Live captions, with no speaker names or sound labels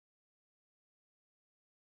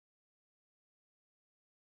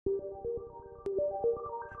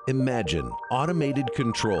Imagine automated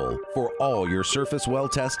control for all your surface well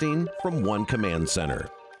testing from one command center.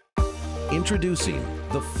 Introducing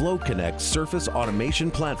the FloConnect Surface Automation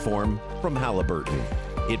Platform from Halliburton.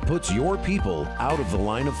 It puts your people out of the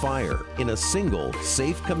line of fire in a single,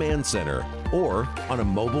 safe command center or on a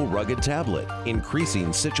mobile rugged tablet, increasing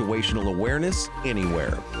situational awareness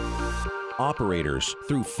anywhere. Operators,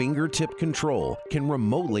 through fingertip control, can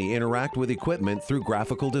remotely interact with equipment through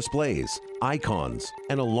graphical displays, icons,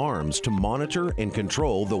 and alarms to monitor and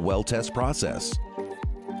control the well test process.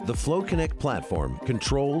 The FloConnect platform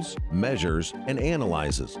controls, measures, and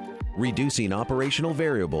analyzes, reducing operational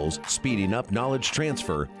variables, speeding up knowledge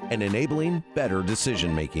transfer, and enabling better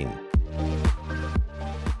decision-making.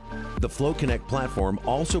 The FloConnect platform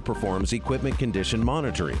also performs equipment condition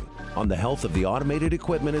monitoring on the health of the automated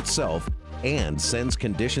equipment itself and sends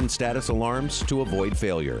condition status alarms to avoid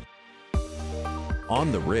failure.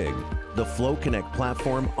 On the rig, the FloConnect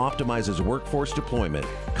platform optimizes workforce deployment,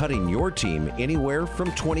 cutting your team anywhere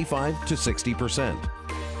from 25 to 60%.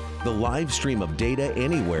 The live stream of data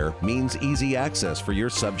anywhere means easy access for your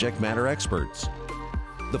subject matter experts.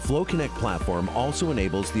 The FloConnect platform also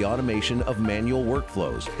enables the automation of manual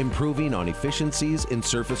workflows, improving on efficiencies in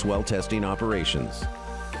surface well testing operations.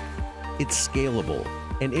 It's scalable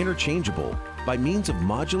and interchangeable by means of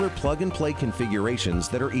modular plug-and-play configurations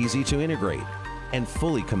that are easy to integrate and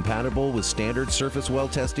fully compatible with standard surface well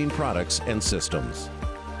testing products and systems.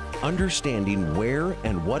 Understanding where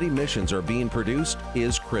and what emissions are being produced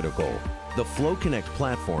is critical. The FloConnect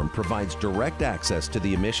platform provides direct access to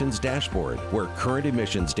the emissions dashboard, where current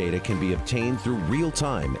emissions data can be obtained through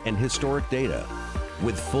real-time and historic data,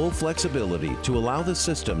 with full flexibility to allow the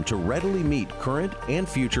system to readily meet current and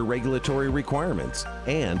future regulatory requirements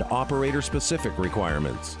and operator-specific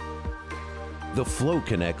requirements. The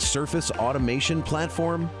FloConnect Surface Automation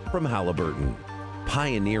Platform from Halliburton,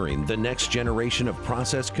 pioneering the next generation of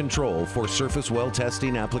process control for surface well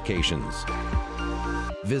testing applications.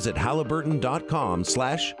 Visit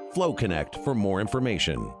halliburton.com/FloConnect for more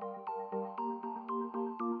information.